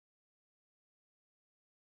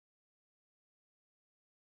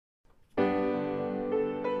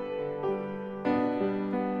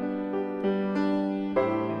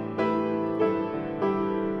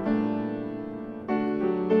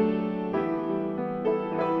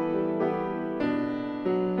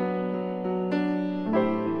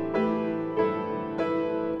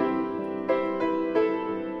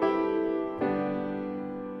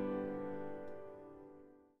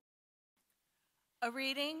A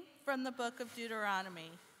reading from the book of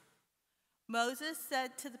Deuteronomy. Moses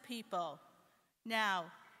said to the people,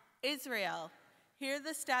 "Now, Israel, hear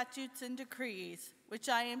the statutes and decrees which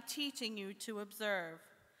I am teaching you to observe,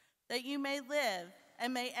 that you may live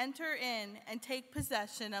and may enter in and take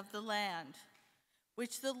possession of the land,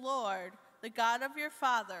 which the Lord, the God of your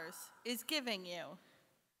fathers, is giving you.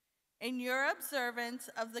 In your observance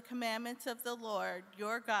of the commandments of the Lord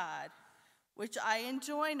your God, which I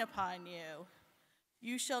enjoin upon you,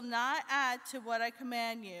 you shall not add to what I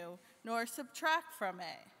command you, nor subtract from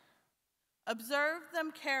it. Observe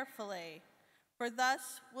them carefully, for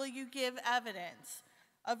thus will you give evidence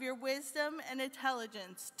of your wisdom and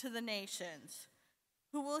intelligence to the nations,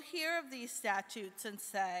 who will hear of these statutes and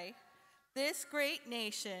say, 'This great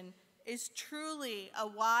nation is truly a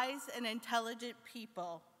wise and intelligent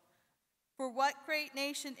people.' For what great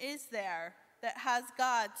nation is there that has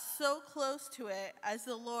God so close to it as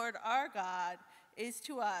the Lord our God is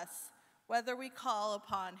to us, whether we call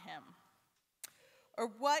upon him? Or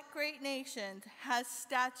what great nation has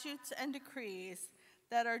statutes and decrees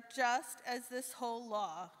that are just as this whole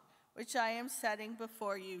law, which I am setting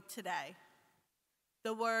before you today?"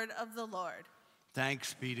 The word of the Lord.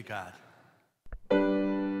 Thanks be to God.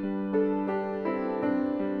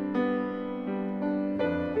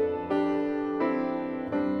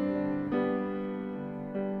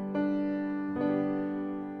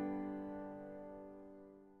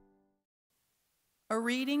 A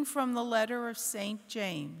reading from the letter of St.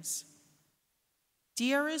 James.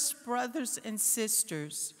 Dearest brothers and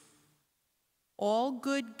sisters, all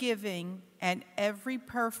good giving and every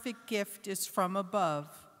perfect gift is from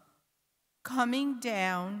above, coming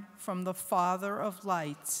down from the Father of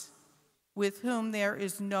lights, with whom there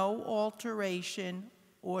is no alteration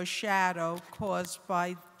or shadow caused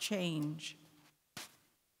by change.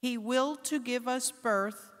 He willed to give us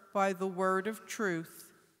birth by the word of truth,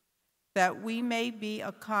 that we may be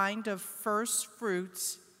a kind of first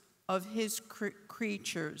fruits of his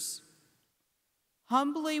creatures.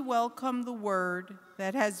 Humbly welcome the word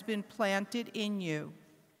that has been planted in you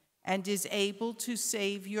and is able to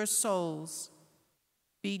save your souls.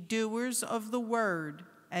 Be doers of the word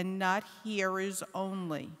and not hearers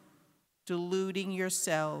only, deluding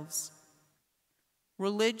yourselves.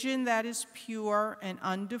 Religion that is pure and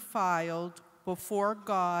undefiled before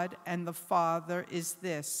God and the Father is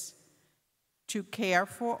this: to care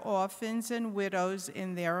for orphans and widows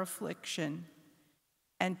in their affliction,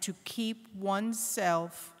 and to keep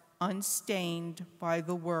oneself unstained by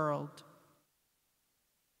the world.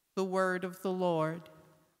 The word of the Lord.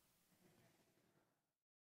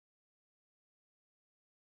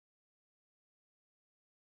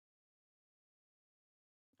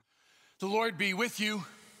 The Lord be with you.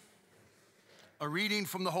 A reading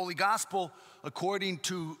from the Holy Gospel according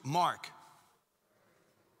to Mark.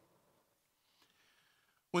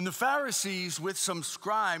 When the Pharisees with some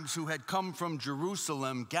scribes who had come from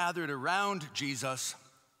Jerusalem gathered around Jesus,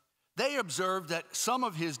 they observed that some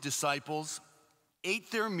of his disciples ate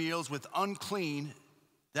their meals with unclean,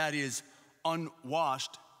 that is,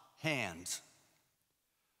 unwashed hands.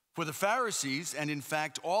 For the Pharisees, and in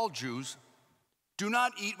fact all Jews, do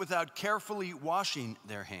not eat without carefully washing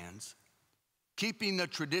their hands, keeping the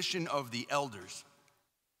tradition of the elders.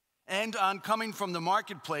 And on coming from the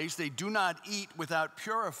marketplace, they do not eat without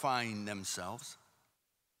purifying themselves.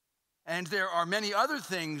 And there are many other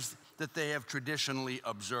things that they have traditionally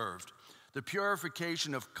observed: the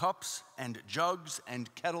purification of cups and jugs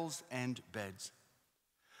and kettles and beds.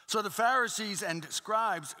 So the Pharisees and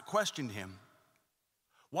scribes questioned him,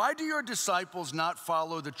 "Why do your disciples not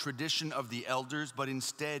follow the tradition of the elders, but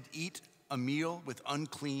instead eat a meal with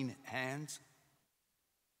unclean hands?"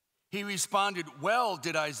 He responded, "Well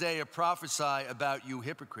did Isaiah prophesy about you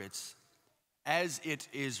hypocrites. As it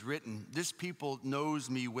is written, 'This people knows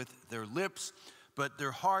me with their lips, but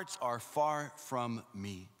their hearts are far from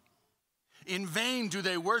me. In vain do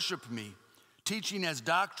they worship me, teaching as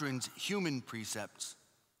doctrines human precepts.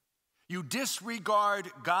 You disregard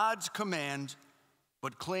God's command,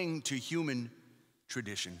 but cling to human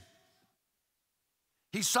tradition.'"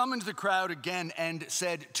 He summoned the crowd again and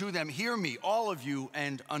said to them, "Hear me, all of you,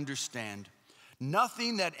 and understand.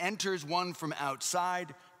 Nothing that enters one from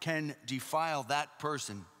outside can defile that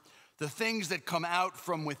person. The things that come out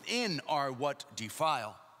from within are what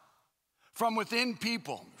defile. From within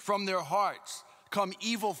people, from their hearts, come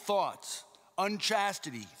evil thoughts,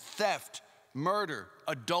 unchastity, theft, murder,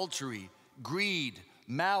 adultery, greed,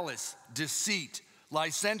 malice, deceit,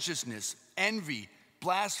 licentiousness, envy,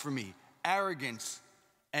 blasphemy, arrogance,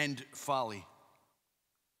 and folly.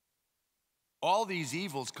 All these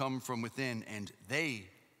evils come from within, and they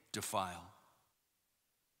defile.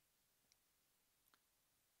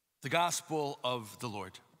 The gospel of the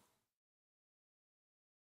Lord.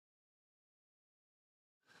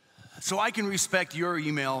 So I can respect your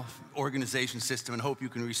email organization system and hope you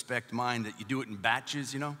can respect mine, that you do it in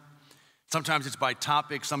batches, Sometimes it's by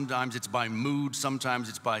topic, sometimes it's by mood, sometimes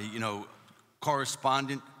it's by,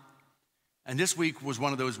 correspondent. And this week was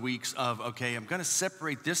one of those weeks of, okay, I'm going to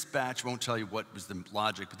separate this batch. Won't tell you what was the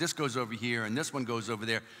logic, but this goes over here and this one goes over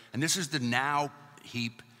there. And this is the now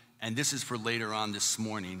heap, and this is for later on this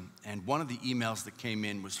morning. And one of the emails that came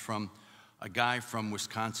in was from a guy from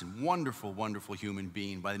Wisconsin, wonderful, wonderful human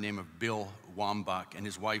being by the name of Bill Wambach and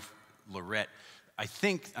his wife, Lorette.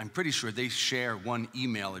 I'm pretty sure they share one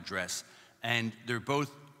email address, and they're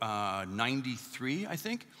both 93, I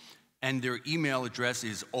think, and their email address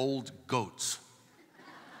is Old Goats,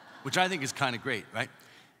 which I think is kind of great, right?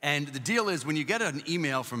 And the deal is, when you get an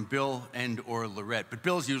email from Bill and or Lorette, but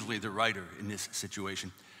Bill's usually the writer in this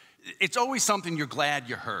situation, it's always something you're glad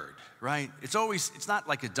you heard, right? It's not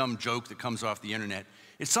like a dumb joke that comes off the internet.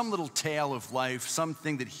 It's some little tale of life,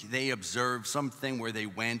 something that they observed, something where they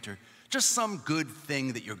went, or just some good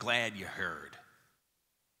thing that you're glad you heard.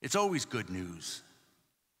 It's always good news.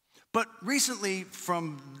 But recently,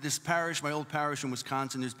 from this parish, my old parish in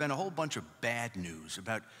Wisconsin, there's been a whole bunch of bad news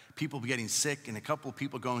about people getting sick and a couple of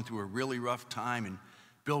people going through a really rough time. And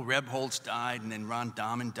Bill Rebholz died, and then Ron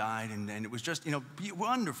Dahman died. And it was just,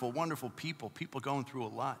 wonderful, wonderful people going through a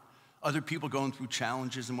lot. Other people going through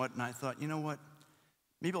challenges and whatnot. I thought, you know what?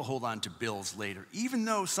 Maybe I'll hold on to Bill's later, even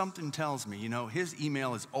though something tells me, his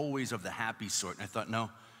email is always of the happy sort. And I thought, no,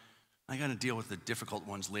 I got to deal with the difficult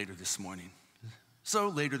ones later this morning. So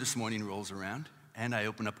later this morning rolls around, and I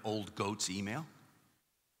open up Old Goat's email,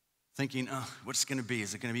 thinking, what's it going to be?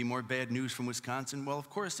 Is it going to be more bad news from Wisconsin? Well, of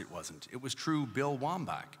course it wasn't. It was true Bill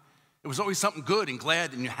Wambach. It was always something good and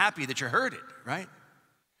glad and you're happy that you heard it, right?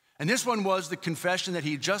 And this one was the confession that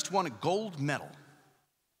he just won a gold medal.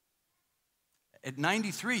 At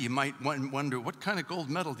 93, you might wonder, what kind of gold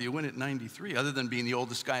medal do you win at 93, other than being the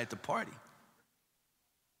oldest guy at the party?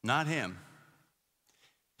 Not him.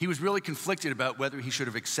 He was really conflicted about whether he should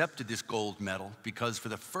have accepted this gold medal, because for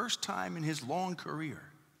the first time in his long career,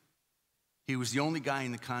 he was the only guy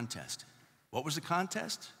in the contest. What was the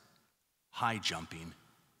contest? High jumping.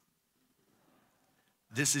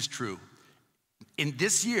 This is true. In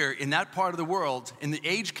this year, in that part of the world, in the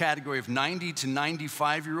age category of 90 to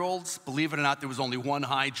 95-year-olds, believe it or not, there was only one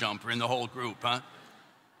high jumper in the whole group,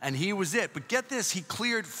 And he was it. But get this, he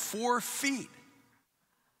cleared 4 feet.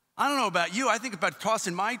 I don't know about you. I think about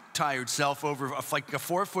tossing my tired self over like a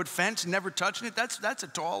 4-foot fence and never touching it. That's a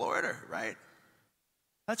tall order, right?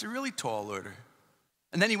 That's a really tall order.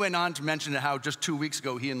 And then he went on to mention how just 2 weeks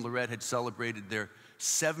ago, he and Lorette had celebrated their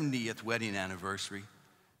 70th wedding anniversary.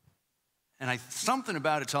 And something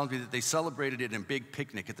about it tells me that they celebrated it in a big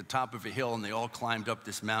picnic at the top of a hill, and they all climbed up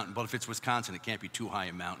this mountain. But if it's Wisconsin, it can't be too high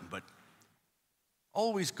a mountain. But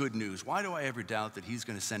always good news. Why do I ever doubt that he's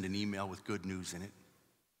going to send an email with good news in it?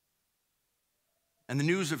 And the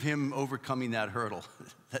news of him overcoming that hurdle,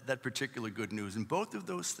 that particular good news, and both of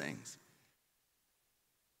those things,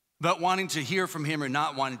 about wanting to hear from him or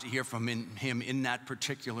not wanting to hear from him in that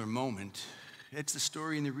particular moment, it's the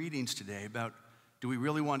story in the readings today about, do we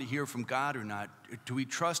really want to hear from God or not? Do we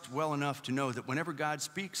trust well enough to know that whenever God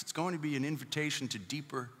speaks, it's going to be an invitation to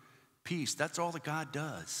deeper peace? That's all that God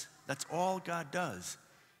does. That's all God does,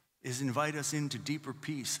 is invite us into deeper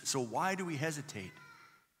peace. So why do we hesitate?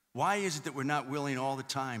 Why is it that we're not willing all the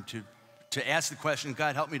time to ask the question,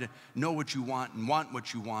 God, help me to know what you want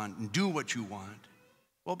what you want and do what you want?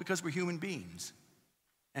 Well, because we're human beings.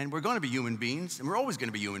 And we're going to be human beings, and we're always going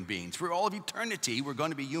to be human beings. For all of eternity, we're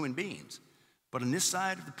going to be human beings. But on this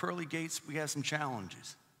side of the pearly gates, we have some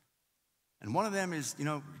challenges. And one of them is,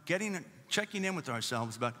 checking in with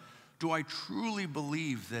ourselves about, do I truly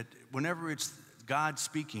believe that whenever it's God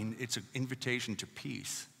speaking, it's an invitation to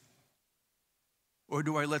peace? Or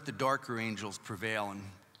do I let the darker angels prevail and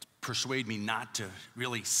persuade me not to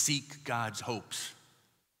really seek God's hopes?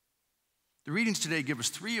 The readings today give us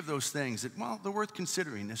 3 of those things that, they're worth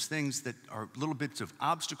considering as things that are little bits of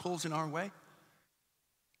obstacles in our way,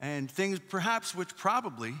 and things perhaps which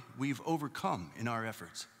probably we've overcome in our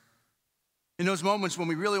efforts. In those moments when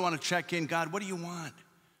we really want to check in, God, what do you want?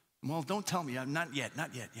 Well, don't tell me, not yet,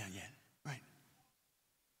 yeah, right.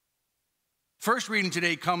 First reading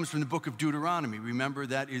today comes from the book of Deuteronomy. Remember,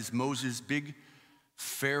 that is Moses' big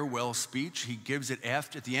farewell speech. He gives it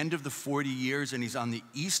at the end of the 40 years, and he's on the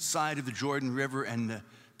east side of the Jordan River, and the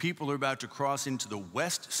people are about to cross into the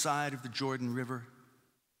west side of the Jordan River,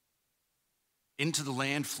 into the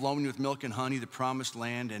land flowing with milk and honey, the promised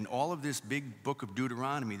land. And all of this big book of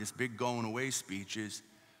Deuteronomy, this big going away speech, is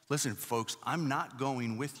Listen, folks, I'm not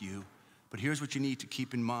going with you, but here's what you need to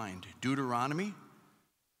keep in mind. Deuteronomy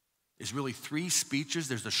is really 3 speeches.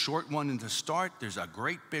 There's a short one in the start. There's a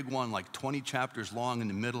great big one, like 20 chapters long in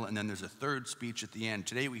the middle, and then there's a third speech at the end.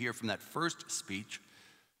 Today we hear from that first speech.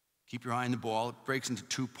 Keep your eye on the ball. It breaks into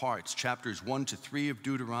 2 parts. Chapters 1 to 3 of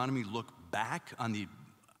Deuteronomy look back on the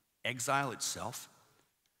exile itself.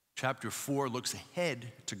 Chapter 4 looks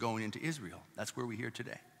ahead to going into Israel. That's where we hear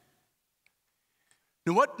today.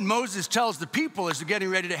 Now, what Moses tells the people as they're getting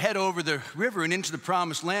ready to head over the river and into the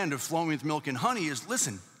promised land of flowing with milk and honey is,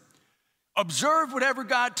 listen, observe whatever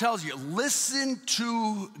God tells you. Listen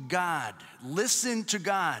to God. Listen to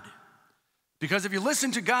God. Because if you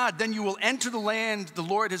listen to God, then you will enter the land the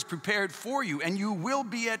Lord has prepared for you, and you will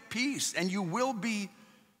be at peace, and you will be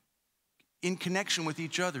in connection with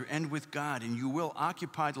each other and with God, and you will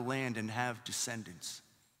occupy the land and have descendants.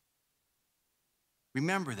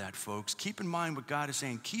 Remember that, folks. Keep in mind what God is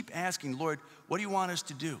saying. Keep asking, Lord, what do you want us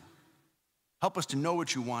to do? Help us to know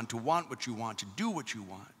what you want, to want what you want, to do what you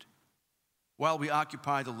want, while we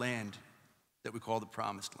occupy the land that we call the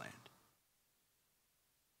promised land.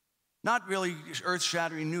 Not really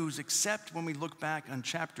earth-shattering news, except when we look back on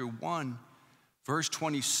chapter 1, verse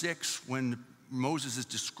 26, when Moses is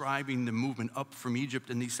describing the movement up from Egypt,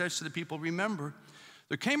 and he says to the people, remember,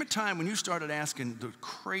 there came a time when you started asking the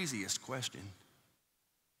craziest question.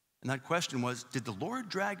 And that question was, did the Lord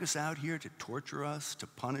drag us out here to torture us, to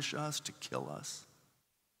punish us, to kill us?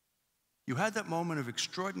 You had that moment of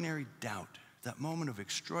extraordinary doubt,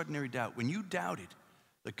 when you doubted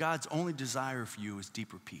that God's only desire for you is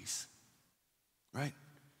deeper peace, right?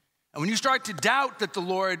 And when you start to doubt that the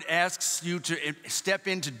Lord asks you to step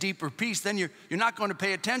into deeper peace, then you're not going to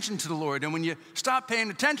pay attention to the Lord. And when you stop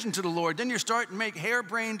paying attention to the Lord, then you're starting to make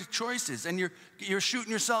harebrained choices, and you're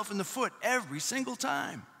shooting yourself in the foot every single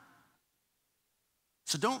time.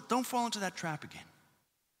 So don't fall into that trap again.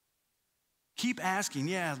 Keep asking,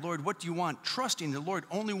 yeah, Lord, what do you want? Trusting the Lord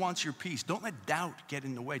only wants your peace. Don't let doubt get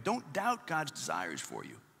in the way. Don't doubt God's desires for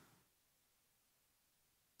you.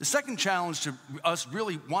 The second challenge to us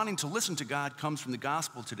really wanting to listen to God comes from the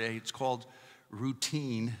gospel today. It's called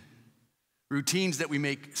routine. Routines that we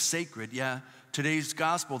make sacred. Yeah, today's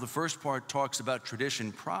gospel, the first part talks about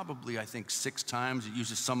tradition, probably, I think, 6 times. It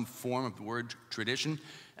uses some form of the word tradition.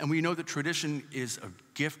 And we know that tradition is a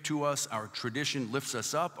gift to us. Our tradition lifts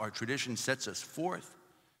us up. Our tradition sets us forth.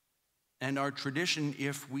 And our tradition,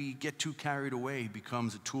 if we get too carried away,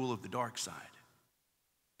 becomes a tool of the dark side.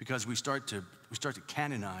 Because we start to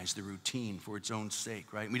canonize the routine for its own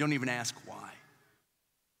sake, right? And we don't even ask why.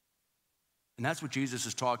 And that's what Jesus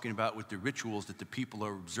is talking about with the rituals that the people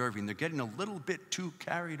are observing. They're getting a little bit too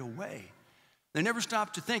carried away. They never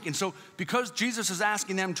stop to think. And so because Jesus is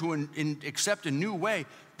asking them to accept a new way,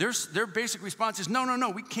 their basic response is,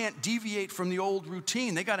 no, we can't deviate from the old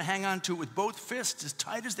routine. They got to hang on to it with both fists as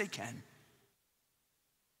tight as they can.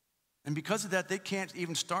 And because of that, they can't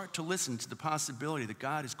even start to listen to the possibility that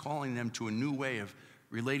God is calling them to a new way of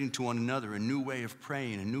relating to one another, a new way of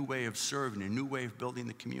praying, a new way of serving, a new way of building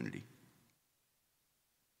the community.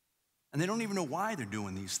 And they don't even know why they're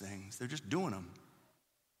doing these things. They're just doing them.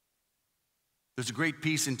 There's a great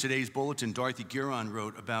piece in today's bulletin Dorothy Giron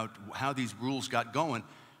wrote about how these rules got going.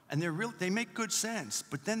 And they make good sense,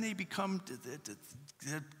 but then they become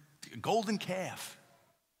the golden calf.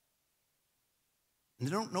 And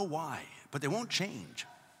they don't know why, but they won't change.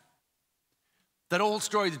 That old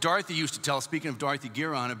story that Dorothy used to tell, speaking of Dorothy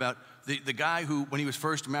Giron, about the guy who, when he was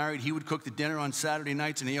first married, he would cook the dinner on Saturday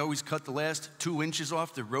nights, and he always cut the last 2 inches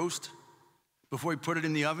off the roast before he put it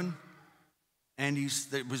in the oven. And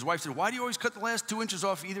his wife said, why do you always cut the last 2 inches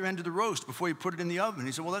off either end of the roast before you put it in the oven?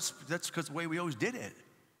 He said, well, that's because the way we always did it.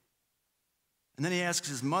 And then he asks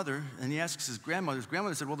his mother, and he asks his grandmother. His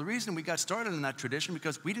grandmother said, well, the reason we got started in that tradition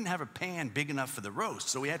because we didn't have a pan big enough for the roast,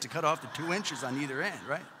 so we had to cut off the 2 inches on either end,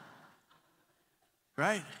 right?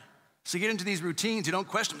 Right? So you get into these routines, you don't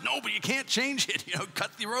question, no, but you can't change it.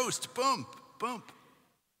 Cut the roast, boom, boom.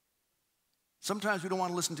 Sometimes we don't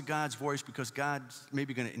want to listen to God's voice because God's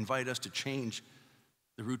maybe going to invite us to change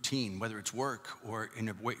the routine, whether it's work or in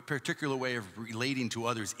a particular way of relating to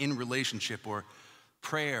others in relationship or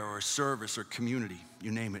prayer or service or community,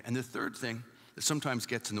 you name it. And the third thing that sometimes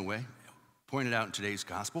gets in the way, pointed out in today's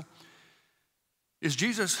gospel, is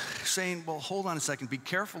Jesus saying, well, hold on a second, be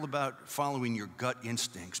careful about following your gut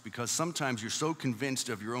instincts because sometimes you're so convinced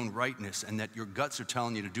of your own rightness and that your guts are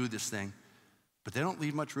telling you to do this thing, but they don't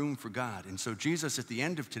leave much room for God. And so Jesus, at the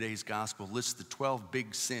end of today's gospel, lists the 12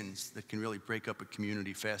 big sins that can really break up a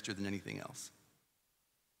community faster than anything else.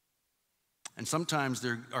 And sometimes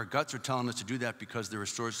our guts are telling us to do that because they're a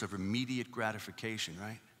source of immediate gratification,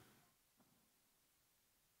 right?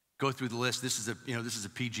 Go through the list. This is a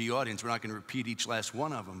PG audience. We're not going to repeat each last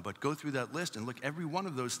one of them, but go through that list and look. Every one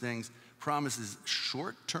of those things promises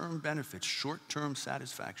short-term benefits, short-term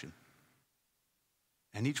satisfaction.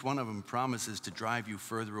 And each one of them promises to drive you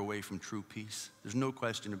further away from true peace. There's no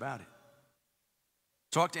question about it.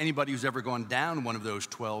 Talk to anybody who's ever gone down one of those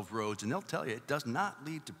 12 roads, and they'll tell you it does not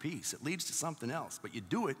lead to peace. It leads to something else. But you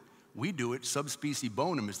do it, we do it, sub specie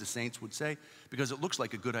bonum, as the saints would say, because it looks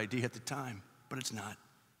like a good idea at the time, but it's not.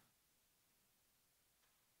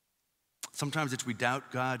 Sometimes we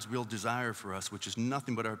doubt God's real desire for us, which is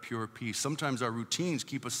nothing but our pure peace. Sometimes our routines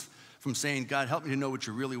keep us from saying, God, help me to know what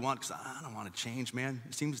you really want, because I don't want to change, man.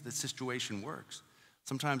 It seems the situation works.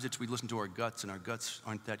 Sometimes we listen to our guts, and our guts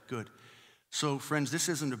aren't that good. So, friends, this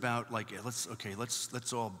isn't about like, let's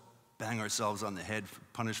all bang ourselves on the head for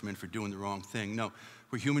punishment for doing the wrong thing. No,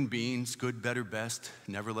 we're human beings, good, better, best.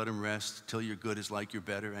 Never let them rest till your good is like your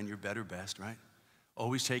better and your better best, right?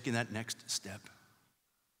 Always taking that next step.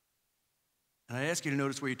 And I ask you to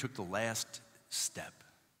notice where you took the last step.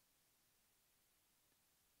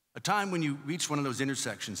 A time when you reach one of those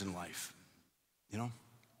intersections in life, you know?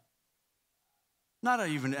 That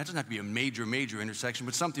doesn't have to be a major intersection,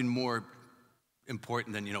 but something more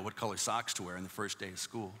important than, what color socks to wear on the first day of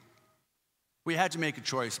school. We had to make a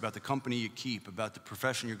choice about the company you keep, about the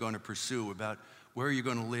profession you're going to pursue, about where you're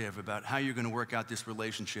going to live, about how you're going to work out this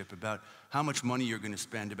relationship, about how much money you're going to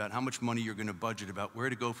spend, about how much money you're going to budget, about where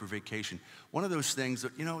to go for vacation. One of those things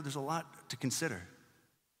that, there's a lot to consider.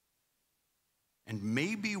 And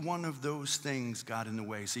maybe one of those things got in the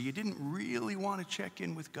way. So you didn't really want to check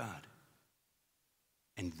in with God.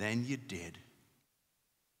 And then you did.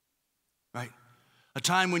 Right? A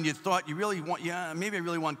time when you thought maybe I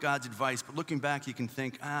really want God's advice, but looking back you can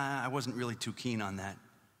think, I wasn't really too keen on that.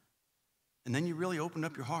 And then you really opened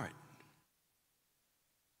up your heart.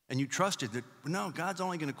 And you trusted that, no, God's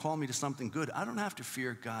only going to call me to something good. I don't have to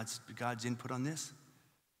fear God's input on this.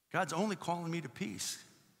 God's only calling me to peace.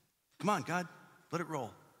 Come on, God, let it roll.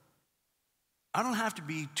 I don't have to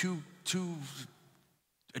be too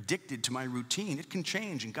addicted to my routine. It can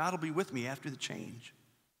change, and God will be with me after the change.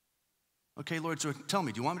 Okay, Lord, so tell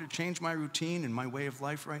me, do you want me to change my routine and my way of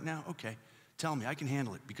life right now? Okay, tell me, I can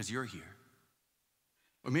handle it because you're here.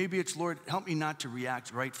 Or maybe it's, Lord, help me not to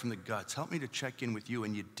react right from the guts. Help me to check in with you,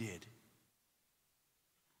 and you did.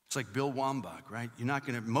 It's like Bill Wambach, right?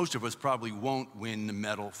 Most of us probably won't win the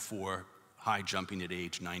medal for high jumping at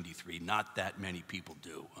age 93. Not that many people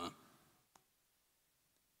do, huh?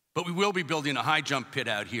 But we will be building a high jump pit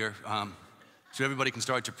out here so everybody can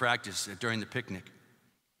start to practice during the picnic.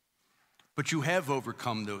 But you have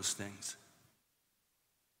overcome those things.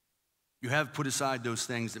 You have put aside those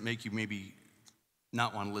things that make you maybe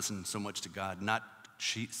not want to listen so much to God, not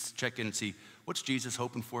check in and see, what's Jesus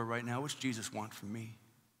hoping for right now? What's Jesus want from me?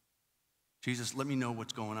 Jesus, let me know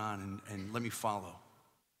what's going on and let me follow.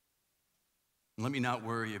 And let me not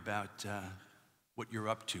worry about what you're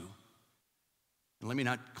up to. And let me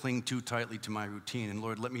not cling too tightly to my routine. And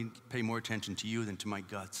Lord, let me pay more attention to you than to my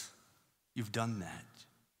guts. You've done that.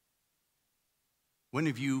 When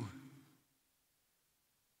have you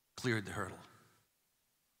cleared the hurdle?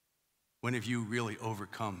 When have you really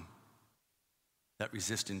overcome that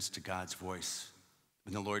resistance to God's voice?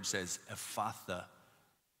 When the Lord says, Ephphatha,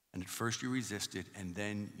 and at first you resisted, and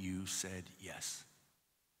then you said yes.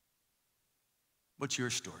 What's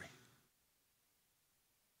your story?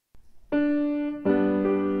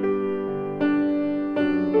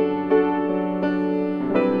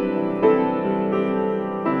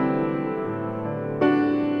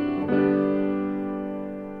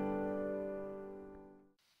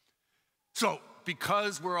 So,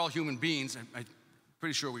 because we're all human beings, I'm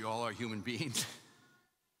pretty sure we all are human beings,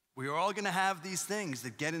 we are all going to have these things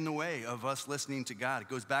that get in the way of us listening to God. It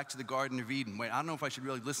goes back to the Garden of Eden. Wait, I don't know if I should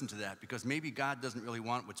really listen to that because maybe God doesn't really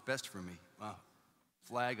want what's best for me. Wow,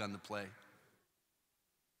 flag on the play.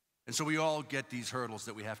 And so we all get these hurdles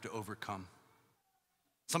that we have to overcome.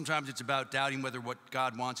 Sometimes it's about doubting whether what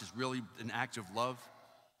God wants is really an act of love.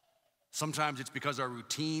 Sometimes it's because our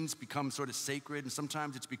routines become sort of sacred, and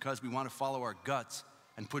sometimes it's because we want to follow our guts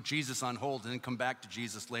and put Jesus on hold and then come back to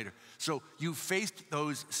Jesus later. So you faced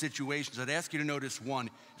those situations. I'd ask you to notice one.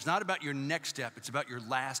 It's not about your next step. It's about your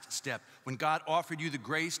last step. When God offered you the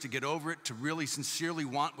grace to get over it, to really sincerely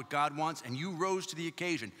want what God wants, and you rose to the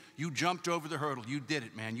occasion. You jumped over the hurdle. You did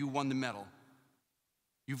it, man. You won the medal.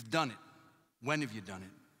 You've done it. When have you done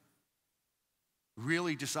it?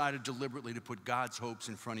 Really decided deliberately to put God's hopes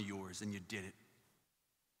in front of yours, and you did it.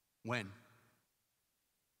 When?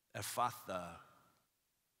 Ephphatha.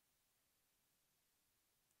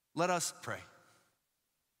 Let us pray.